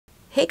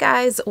Hey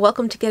guys,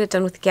 welcome to Get It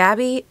Done with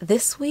Gabby.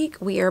 This week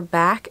we are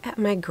back at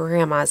my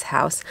grandma's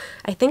house.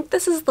 I think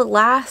this is the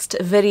last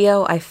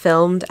video I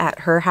filmed at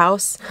her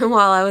house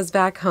while I was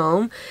back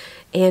home,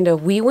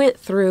 and we went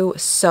through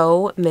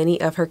so many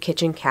of her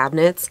kitchen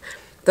cabinets.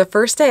 The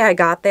first day I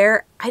got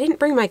there, I didn't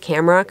bring my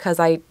camera because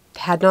I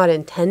had not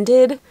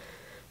intended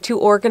to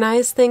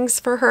organize things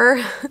for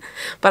her,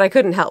 but I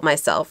couldn't help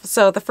myself.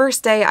 So the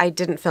first day I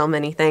didn't film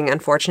anything,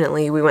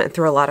 unfortunately. We went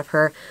through a lot of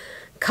her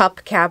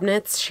cup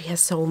cabinets. She has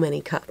so many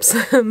cups.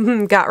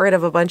 Got rid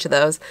of a bunch of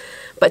those.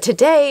 But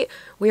today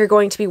we are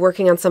going to be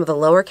working on some of the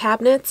lower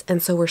cabinets,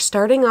 and so we're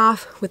starting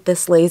off with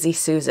this Lazy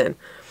Susan.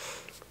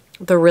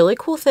 The really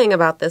cool thing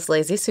about this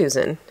Lazy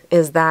Susan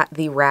is that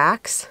the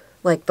racks,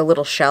 like the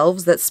little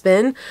shelves that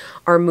spin,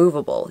 are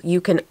movable.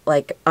 You can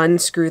like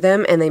unscrew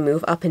them and they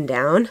move up and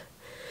down.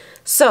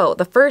 So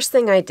the first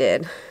thing I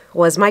did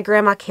was, my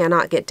grandma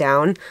cannot get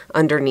down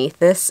underneath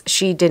this.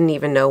 She didn't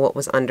even know what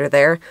was under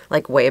there,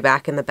 like way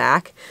back in the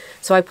back.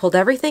 So I pulled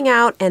everything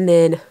out and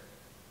then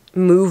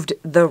moved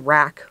the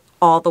rack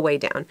all the way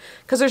down,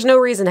 because there's no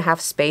reason to have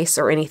space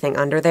or anything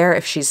under there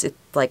if she's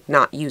like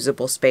not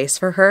usable space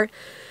for her.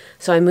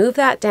 So I moved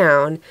that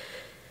down,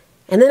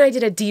 and then I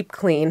did a deep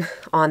clean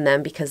on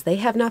them because they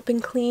have not been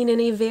clean in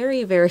a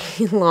very, very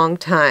long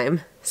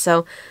time.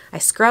 So I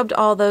scrubbed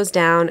all those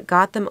down,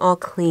 got them all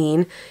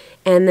clean,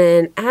 and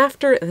then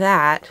after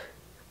that,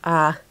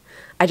 I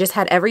just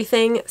had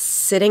everything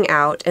sitting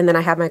out, and then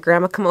I had my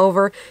grandma come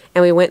over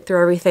and we went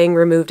through everything,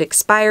 removed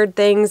expired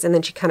things, and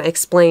then she kind of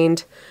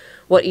explained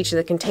what each of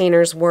the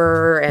containers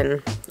were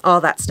and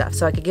all that stuff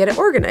so I could get it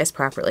organized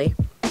properly.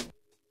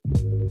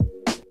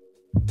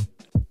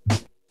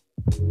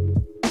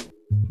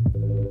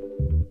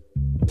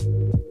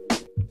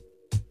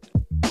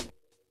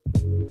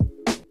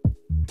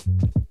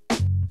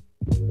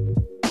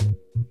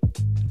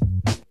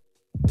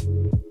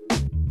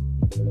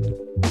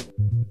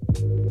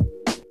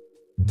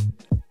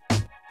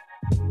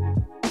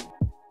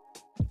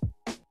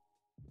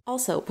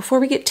 Also, before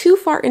we get too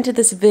far into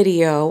this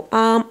video,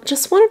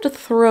 just wanted to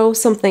throw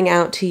something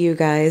out to you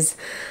guys.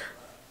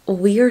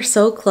 We are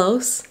so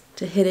close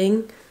to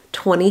hitting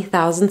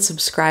 20,000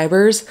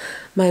 subscribers.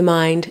 My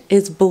mind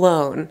is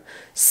blown.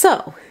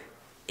 So,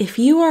 if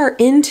you are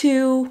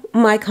into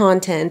my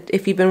content,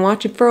 if you've been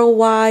watching for a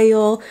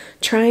while,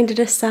 trying to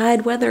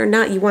decide whether or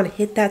not you want to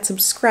hit that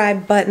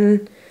subscribe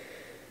button,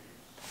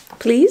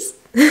 please,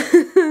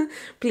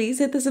 please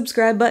hit the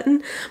subscribe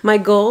button. My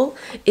goal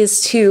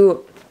is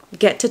to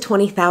get to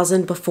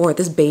 20,000 before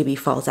this baby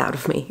falls out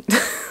of me.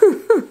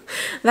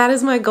 That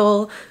is my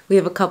goal. We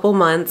have a couple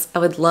months. I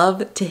would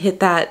love to hit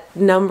that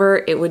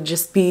number. It would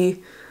just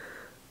be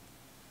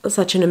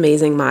such an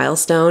amazing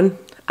milestone.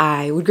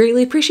 I would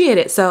greatly appreciate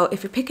it. So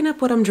if you're picking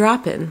up what I'm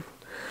dropping,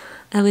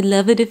 I would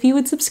love it if you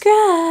would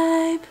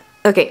subscribe.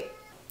 Okay,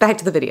 back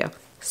to the video.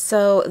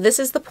 So this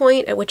is the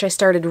point at which I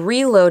started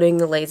reloading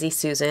the Lazy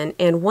Susan,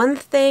 and one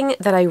thing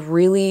that I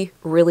really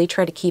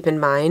try to keep in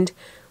mind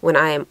when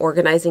I am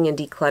organizing and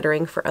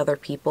decluttering for other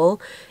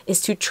people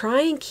is to try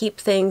and keep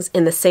things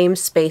in the same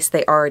space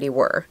they already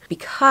were,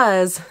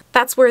 because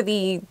that's where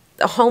the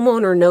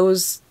homeowner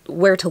knows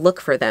where to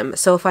look for them.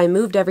 So if I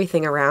moved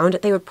everything around,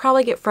 they would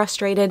probably get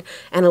frustrated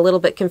and a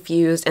little bit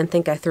confused and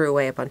think I threw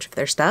away a bunch of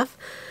their stuff.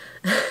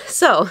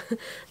 So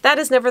that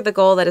is never the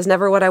goal. That is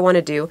never what I want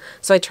to do.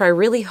 So I try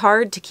really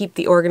hard to keep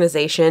the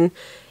organization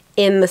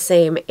in the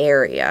same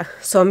area.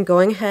 So I'm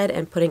going ahead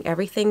and putting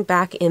everything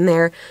back in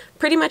there,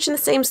 pretty much in the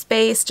same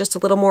space, just a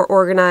little more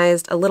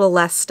organized, a little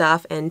less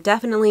stuff, and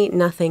definitely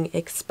nothing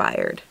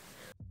expired.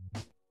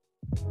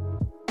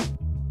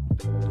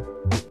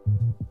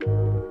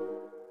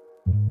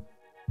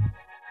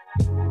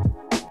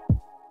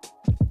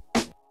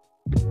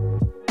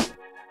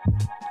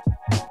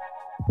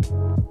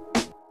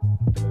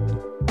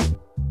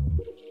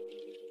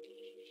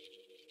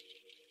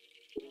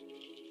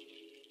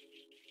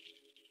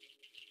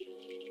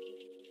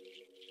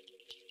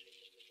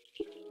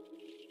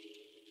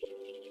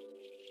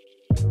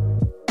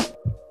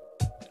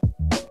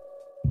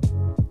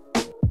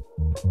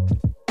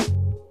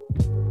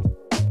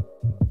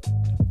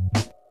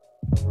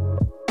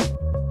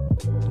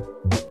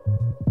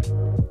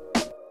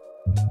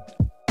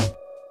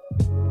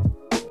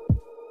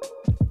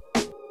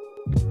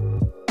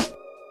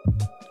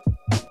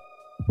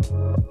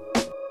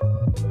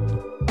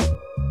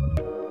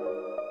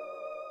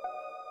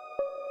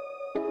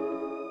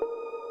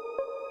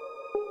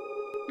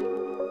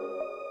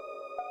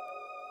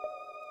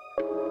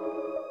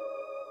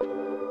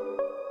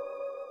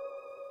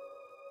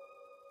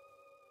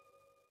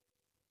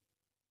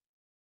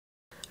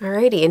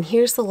 Alrighty, and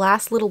here's the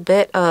last little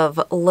bit of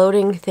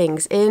loading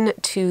things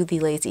into the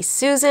Lazy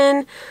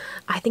Susan.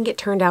 I think it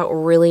turned out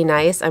really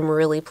nice. I'm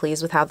really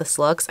pleased with how this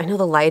looks. I know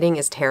the lighting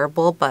is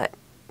terrible, but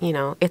you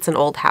know, it's an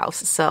old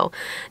house, so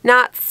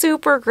not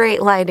super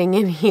great lighting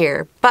in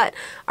here. But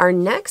our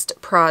next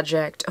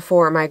project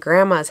for my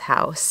grandma's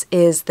house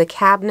is the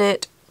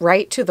cabinet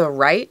right to the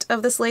right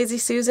of this Lazy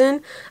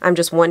Susan. I'm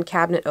just one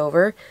cabinet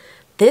over.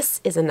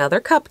 This is another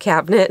cup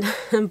cabinet,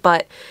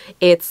 but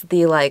it's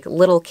the like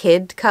little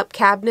kid cup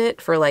cabinet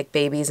for like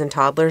babies and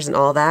toddlers and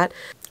all that.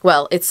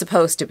 Well, it's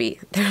supposed to be.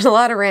 There's a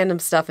lot of random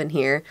stuff in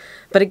here.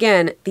 But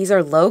again, these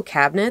are low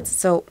cabinets,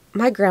 so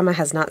my grandma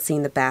has not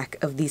seen the back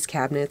of these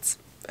cabinets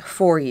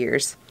for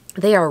years.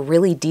 They are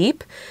really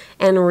deep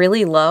and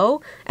really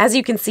low. As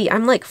you can see,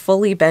 I'm like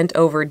fully bent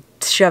over,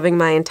 shoving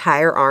my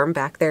entire arm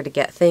back there to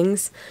get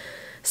things.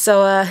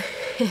 So,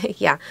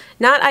 yeah,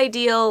 not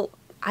ideal.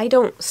 I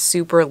don't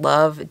super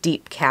love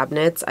deep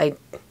cabinets.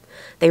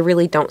 They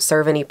really don't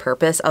serve any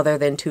purpose other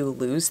than to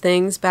lose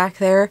things back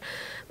there.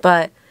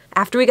 But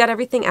after we got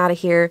everything out of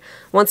here,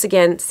 once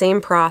again,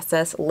 same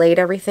process, laid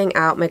everything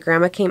out. My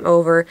grandma came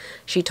over.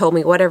 She told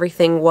me what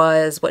everything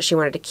was, what she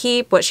wanted to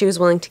keep, what she was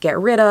willing to get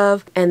rid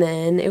of, and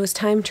then it was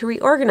time to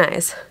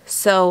reorganize.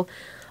 So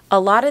a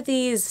lot of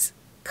these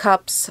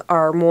cups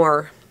are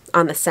more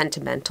on the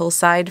sentimental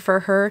side for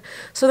her.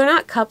 So they're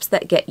not cups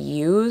that get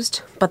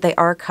used, but they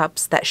are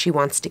cups that she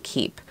wants to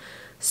keep.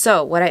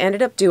 So what I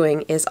ended up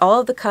doing is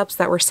all of the cups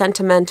that were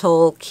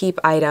sentimental keep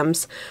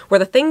items were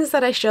the things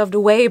that I shoved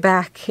way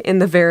back in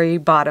the very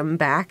bottom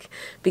back,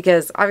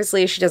 because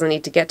obviously she doesn't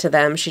need to get to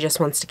them, she just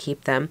wants to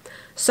keep them.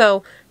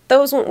 So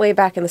those went way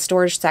back in the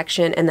storage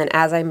section, and then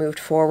as I moved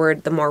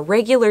forward, the more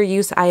regular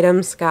use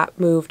items got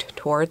moved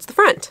towards the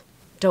front.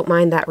 Don't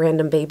mind that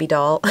random baby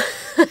doll.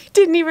 I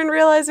didn't even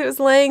realize it was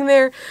laying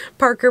there.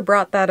 Parker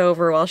brought that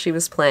over while she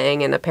was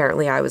playing, and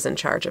apparently I was in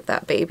charge of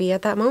that baby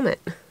at that moment.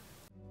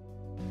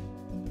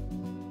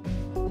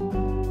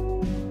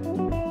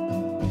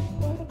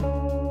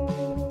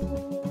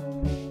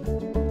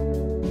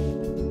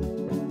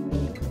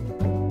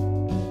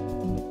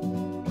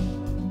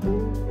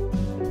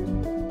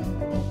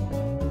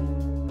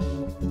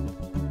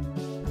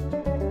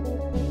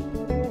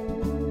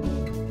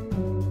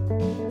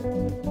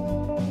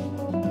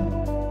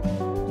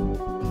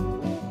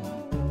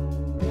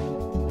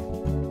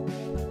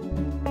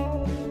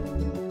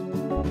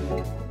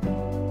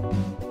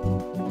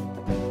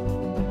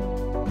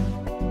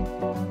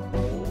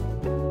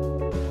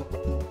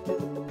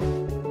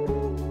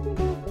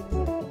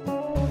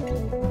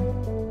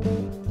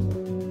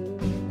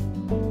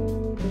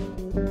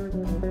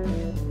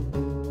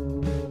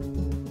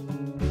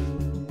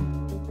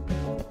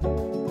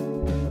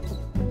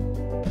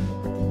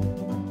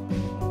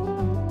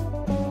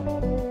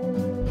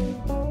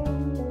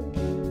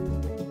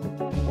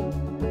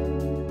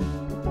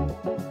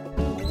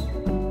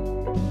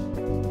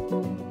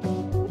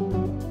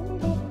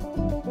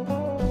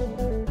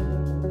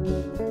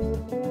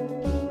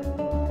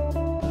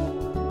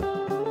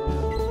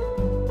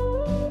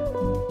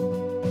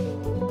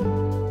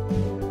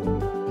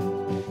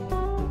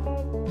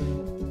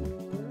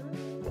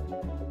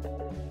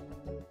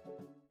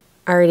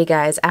 Alrighty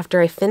guys, after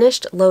I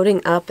finished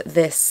loading up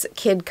this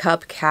kid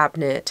cup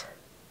cabinet,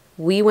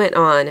 we went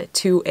on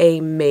to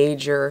a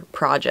major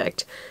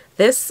project.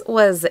 This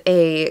was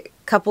a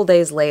couple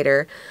days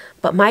later,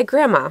 but my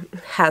grandma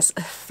has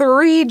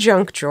 3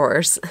 junk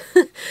drawers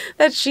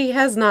that she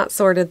has not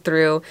sorted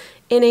through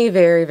in a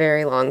very,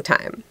 very long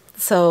time.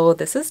 So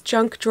this is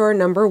junk drawer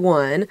number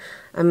 1.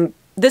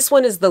 This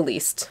one is the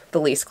least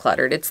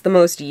cluttered. It's the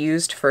most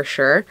used for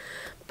sure,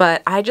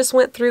 but I just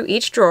went through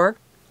each drawer,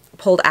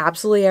 pulled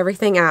absolutely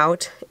everything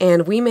out,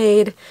 and we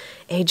made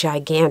a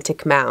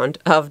gigantic mound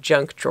of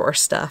junk drawer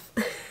stuff.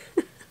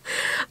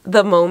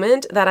 The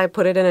moment that I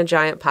put it in a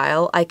giant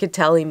pile, I could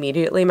tell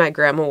immediately my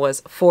grandma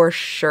was for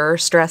sure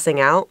stressing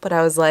out, but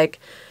I was like,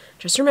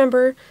 just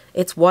remember,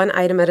 it's one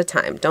item at a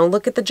time. Don't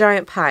look at the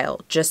giant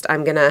pile. Just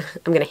I'm gonna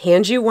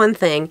hand you one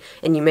thing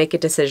and you make a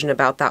decision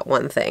about that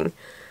one thing.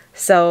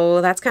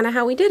 So that's kind of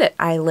how we did it.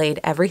 I laid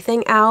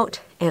everything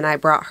out and I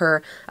brought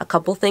her a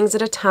couple things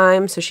at a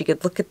time so she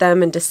could look at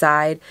them and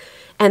decide.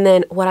 And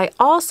then what I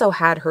also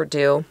had her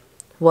do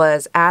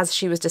was, as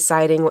she was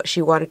deciding what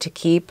she wanted to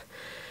keep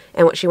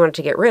and what she wanted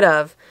to get rid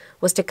of,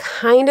 was to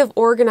kind of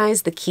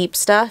organize the keep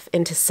stuff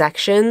into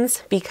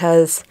sections,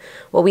 because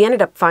what we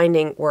ended up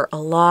finding were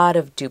a lot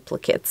of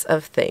duplicates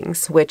of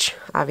things, which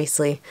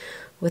obviously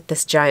with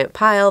this giant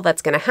pile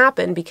that's going to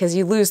happen because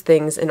you lose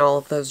things in all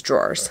of those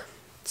drawers.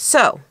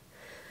 So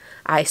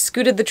I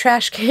scooted the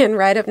trash can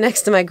right up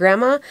next to my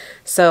grandma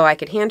so I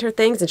could hand her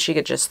things and she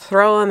could just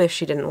throw them if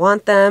she didn't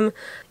want them.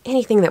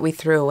 Anything that we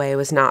threw away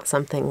was not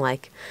something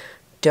like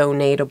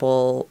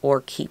donatable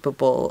or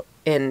keepable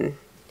in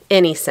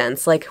any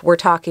sense. Like, we're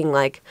talking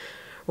like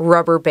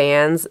rubber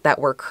bands that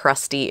were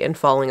crusty and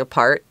falling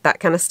apart, that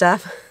kind of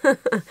stuff.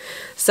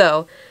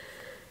 So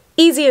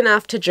easy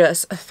enough to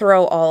just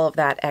throw all of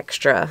that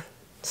extra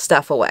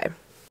stuff away.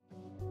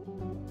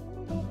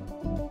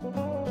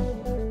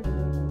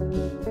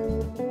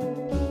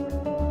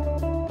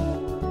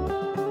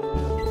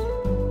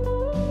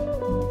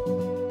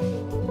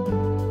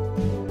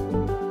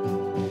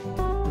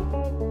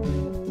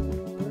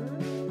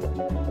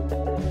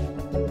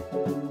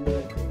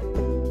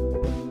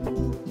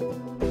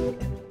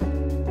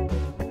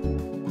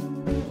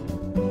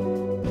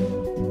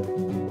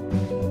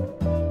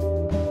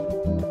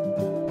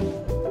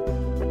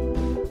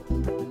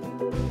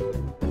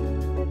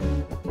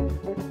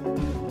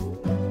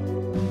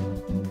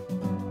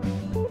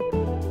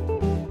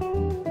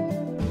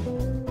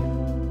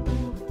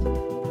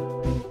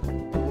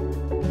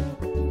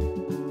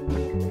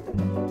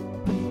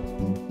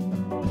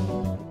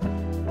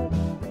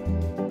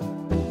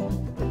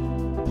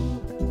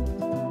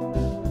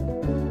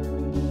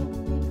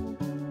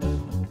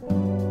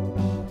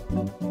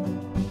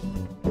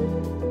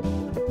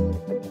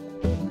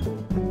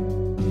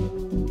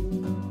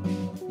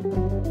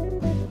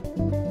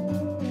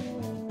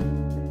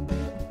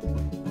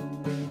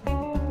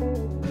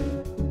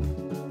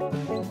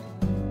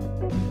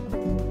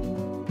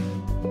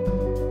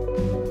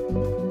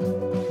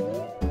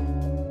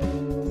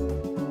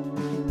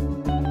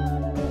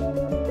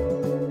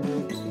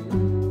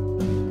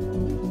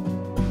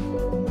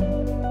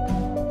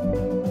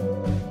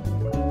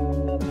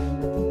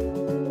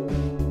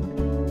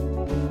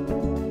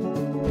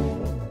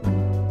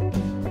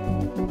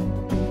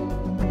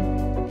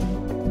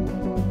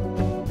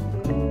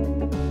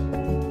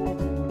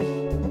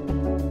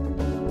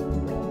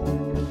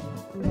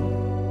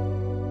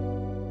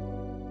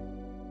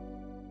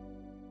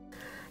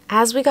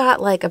 As we got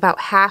like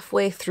about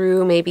halfway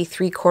through, maybe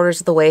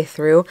 3/4 of the way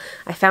through,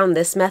 I found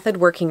this method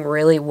working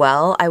really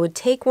well. I would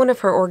take one of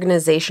her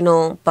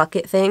organizational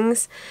bucket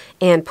things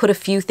and put a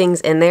few things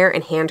in there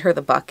and hand her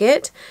the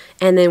bucket.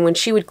 And then when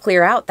she would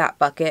clear out that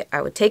bucket,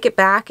 I would take it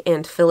back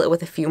and fill it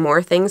with a few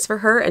more things for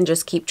her and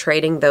just keep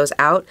trading those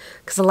out.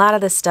 Because a lot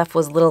of this stuff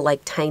was little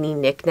like tiny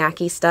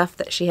knick-knacky stuff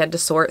that she had to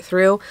sort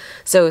through.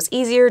 So it was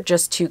easier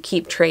just to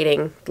keep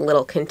trading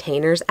little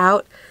containers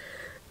out.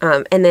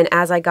 And then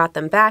as I got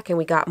them back and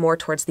we got more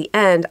towards the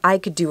end, I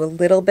could do a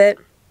little bit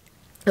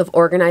of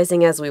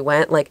organizing as we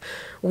went. Like,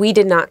 we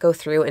did not go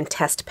through and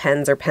test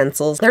pens or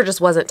pencils. There just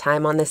wasn't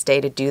time on this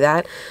day to do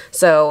that.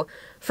 So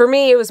for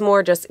me, it was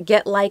more just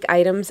get like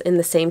items in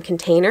the same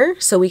container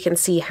so we can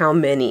see how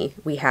many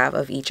we have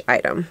of each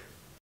item.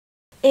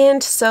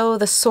 And so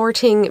the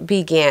sorting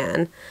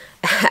began.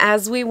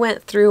 As we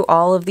went through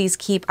all of these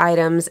keep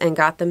items and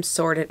got them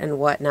sorted and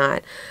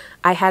whatnot,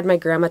 I had my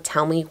grandma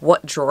tell me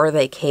what drawer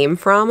they came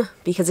from,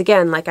 because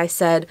again, like I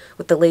said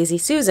with the Lazy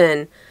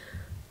Susan,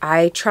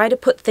 I try to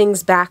put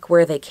things back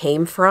where they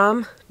came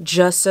from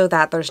just so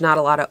that there's not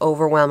a lot of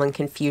overwhelm and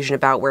confusion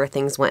about where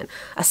things went.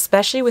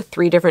 Especially with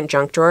 3 different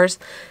junk drawers,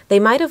 they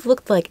might have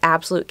looked like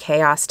absolute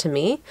chaos to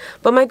me,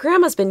 but my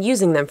grandma's been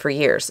using them for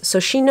years, so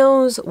she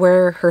knows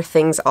where her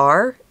things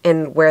are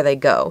and where they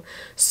go.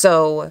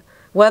 So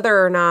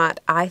whether or not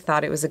I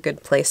thought it was a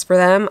good place for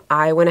them,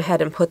 I went ahead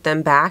and put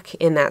them back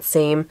in that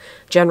same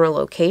general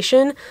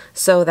location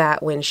so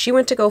that when she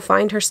went to go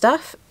find her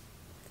stuff,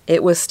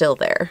 it was still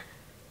there.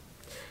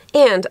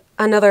 And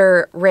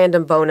another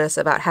random bonus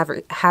about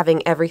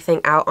having everything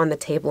out on the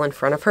table in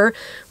front of her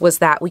was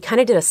that we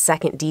kind of did a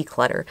second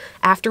declutter.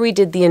 After we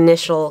did the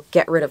initial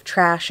get rid of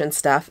trash and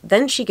stuff,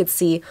 then she could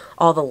see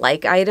all the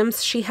like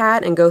items she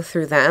had and go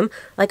through them.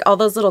 Like all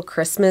those little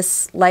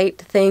Christmas light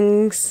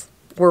things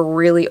were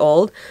really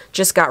old,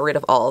 just got rid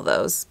of all of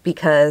those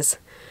because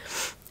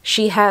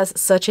she has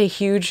such a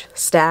huge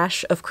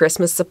stash of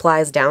Christmas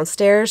supplies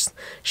downstairs.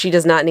 She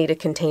does not need a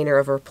container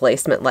of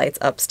replacement lights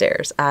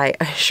upstairs. I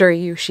assure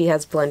you she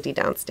has plenty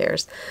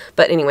downstairs.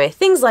 But anyway,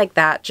 things like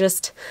that,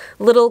 just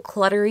little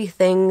cluttery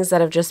things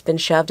that have just been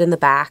shoved in the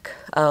back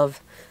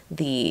of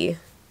the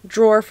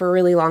drawer for a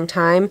really long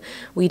time.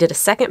 We did a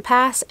second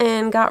pass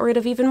and got rid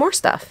of even more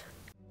stuff.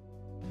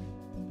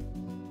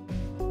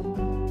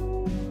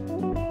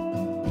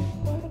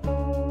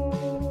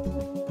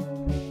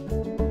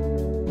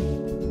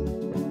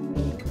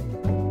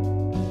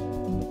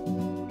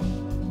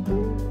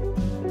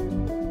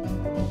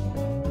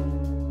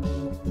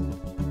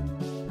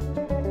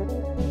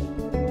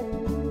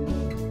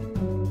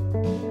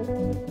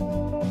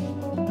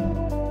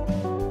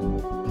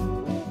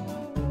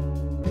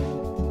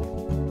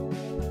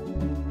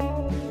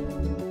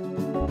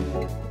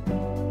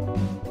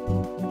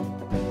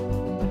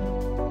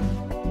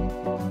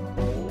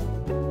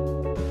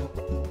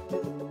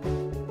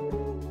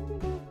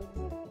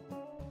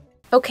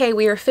 Okay,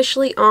 we are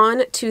officially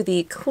on to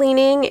the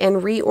cleaning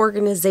and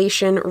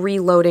reorganization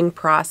reloading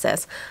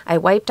process. I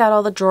wiped out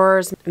all the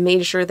drawers,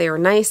 made sure they were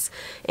nice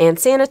and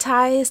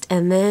sanitized,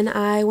 and then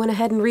I went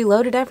ahead and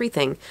reloaded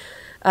everything.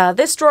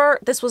 This drawer,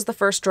 this was the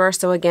first drawer,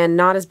 so again,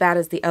 not as bad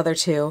as the other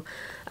two,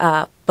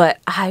 but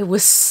I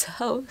was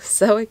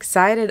so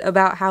excited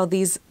about how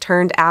these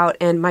turned out,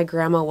 and my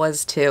grandma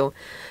was too.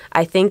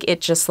 I think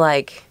it just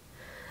like,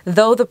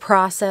 though the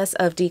process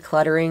of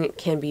decluttering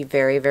can be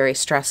very, very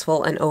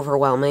stressful and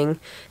overwhelming,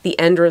 the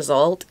end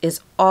result is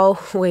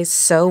always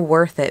so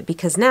worth it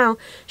because now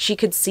she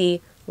could see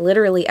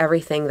literally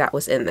everything that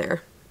was in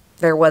there.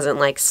 There wasn't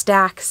like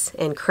stacks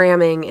and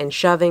cramming and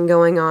shoving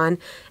going on.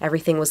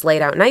 Everything was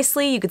laid out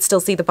nicely. You could still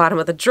see the bottom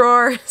of the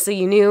drawer, so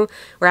you knew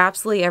where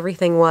absolutely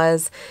everything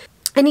was.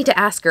 I need to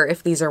ask her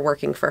if these are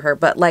working for her,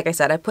 but like I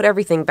said, I put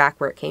everything back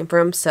where it came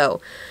from,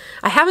 so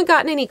I haven't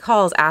gotten any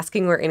calls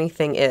asking where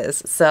anything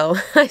is, so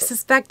I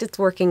suspect it's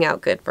working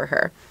out good for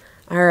her.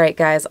 Alright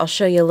guys, I'll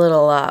show you a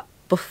little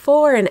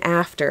before and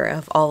after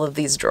of all of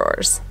these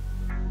drawers.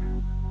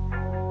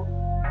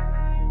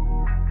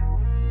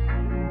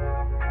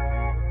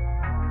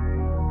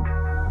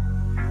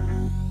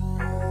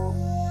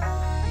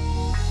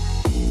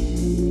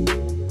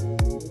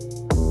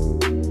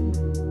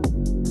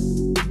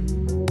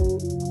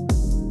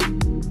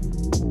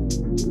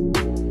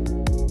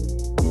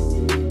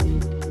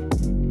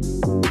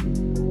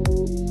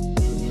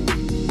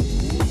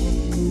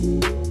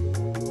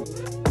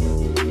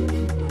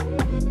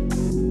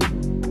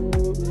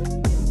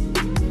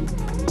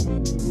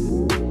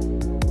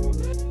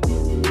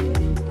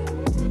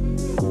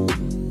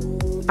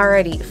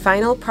 Alrighty,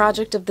 final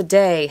project of the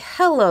day.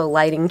 Hello,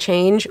 lighting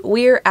change.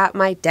 We're at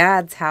my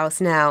dad's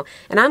house now,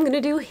 and I'm gonna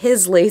do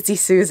his Lazy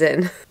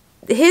Susan.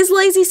 His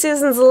Lazy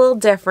Susan's a little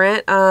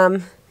different,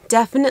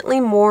 definitely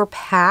more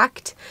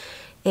packed,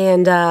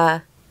 and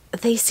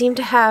they seem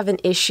to have an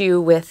issue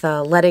with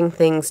letting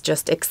things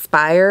just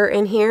expire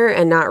in here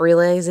and not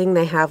realizing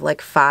they have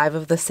like 5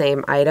 of the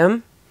same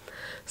item.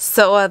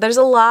 So there's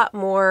a lot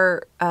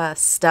more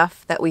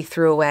stuff that we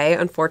threw away,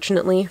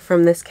 unfortunately,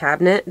 from this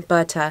cabinet,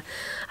 but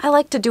I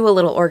like to do a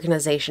little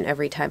organization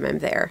every time I'm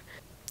there.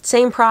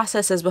 Same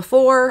process as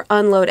before,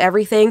 unload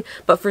everything,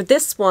 but for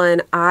this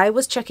one, I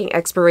was checking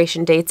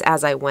expiration dates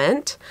as I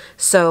went.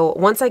 So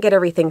once I get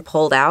everything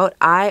pulled out,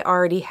 I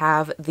already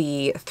have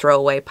the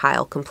throwaway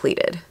pile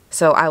completed.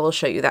 So I will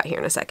show you that here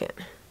in a second.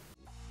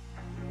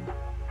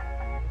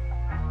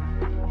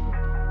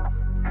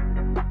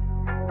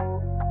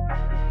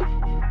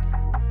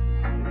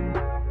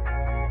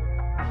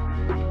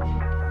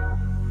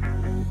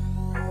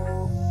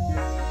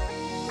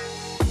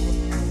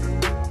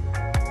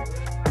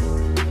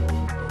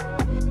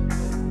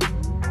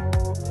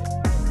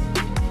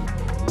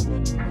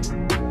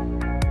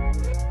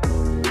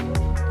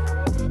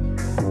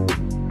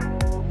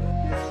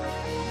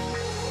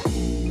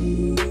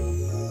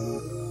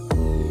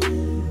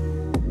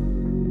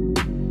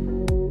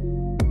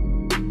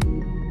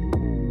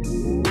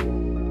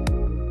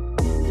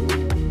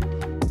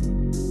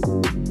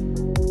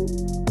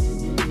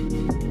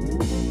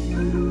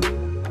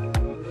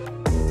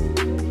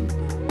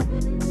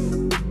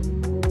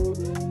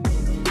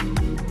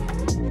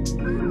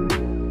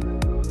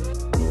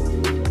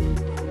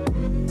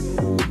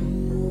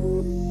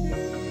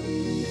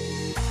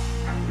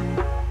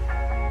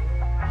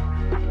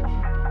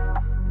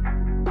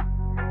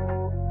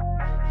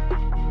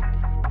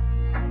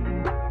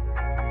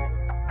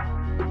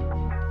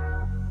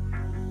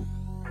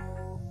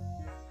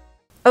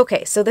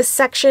 Okay, so this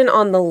section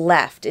on the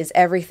left is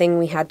everything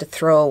we had to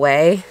throw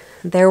away.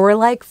 There were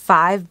like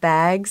 5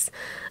 bags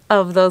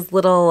of those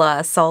little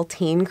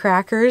saltine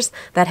crackers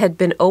that had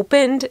been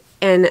opened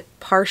and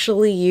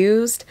partially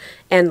used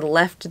and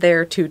left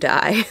there to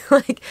die.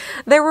 Like,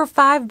 there were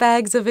 5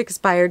 bags of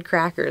expired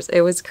crackers.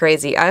 It was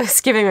crazy. I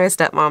was giving my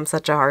stepmom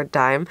such a hard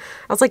time.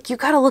 I was like, you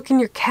gotta look in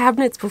your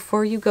cabinets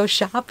before you go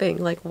shopping.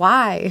 Like,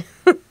 why?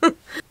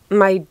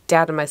 My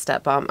dad and my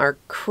stepmom are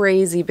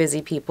crazy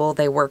busy people.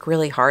 They work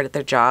really hard at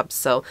their jobs,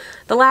 so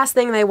the last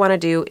thing they want to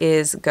do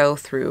is go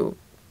through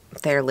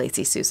their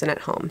Lazy Susan at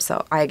home,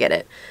 so I get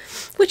it,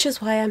 which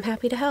is why I'm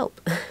happy to help.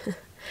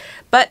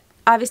 But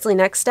obviously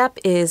next step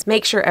is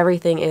make sure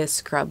everything is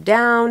scrubbed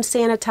down,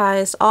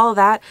 sanitized, all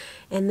that,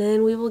 and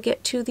then we will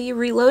get to the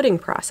reloading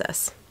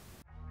process.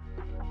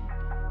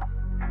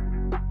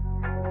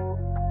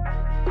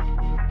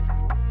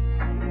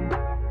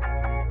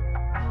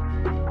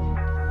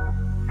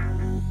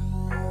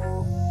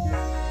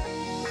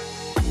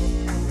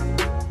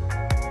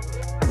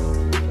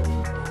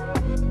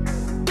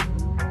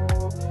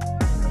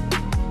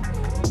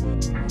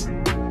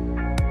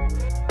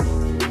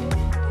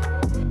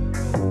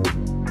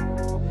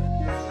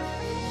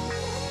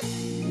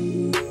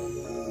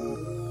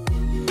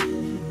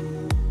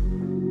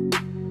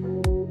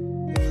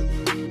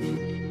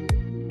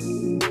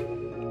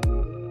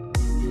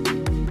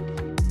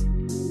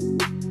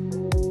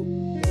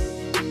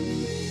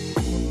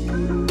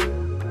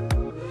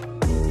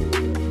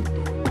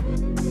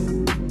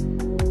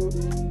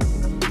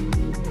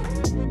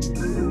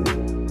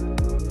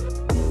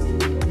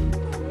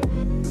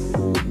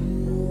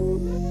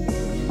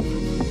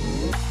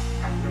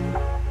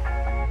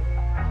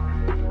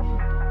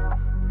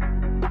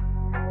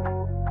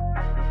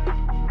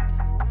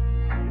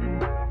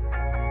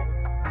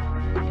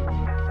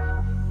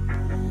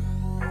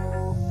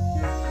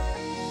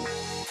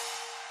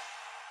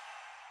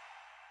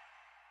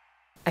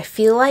 I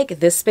feel like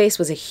this space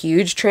was a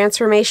huge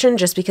transformation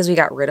just because we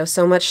got rid of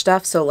so much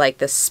stuff. So like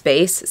the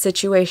space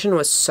situation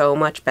was so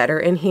much better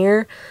in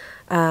here.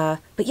 But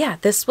yeah,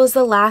 this was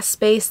the last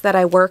space that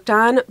I worked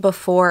on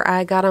before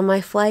I got on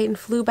my flight and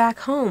flew back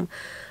home.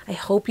 I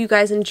hope you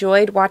guys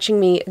enjoyed watching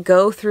me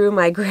go through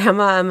my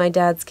grandma and my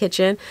dad's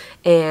kitchen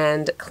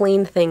and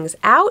clean things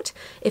out.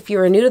 If you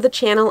are new to the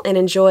channel and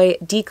enjoy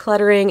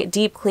decluttering,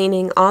 deep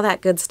cleaning, all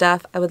that good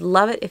stuff, I would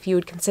love it if you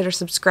would consider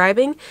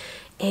subscribing.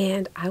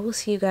 And I will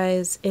see you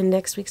guys in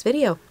next week's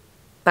video.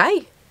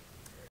 Bye!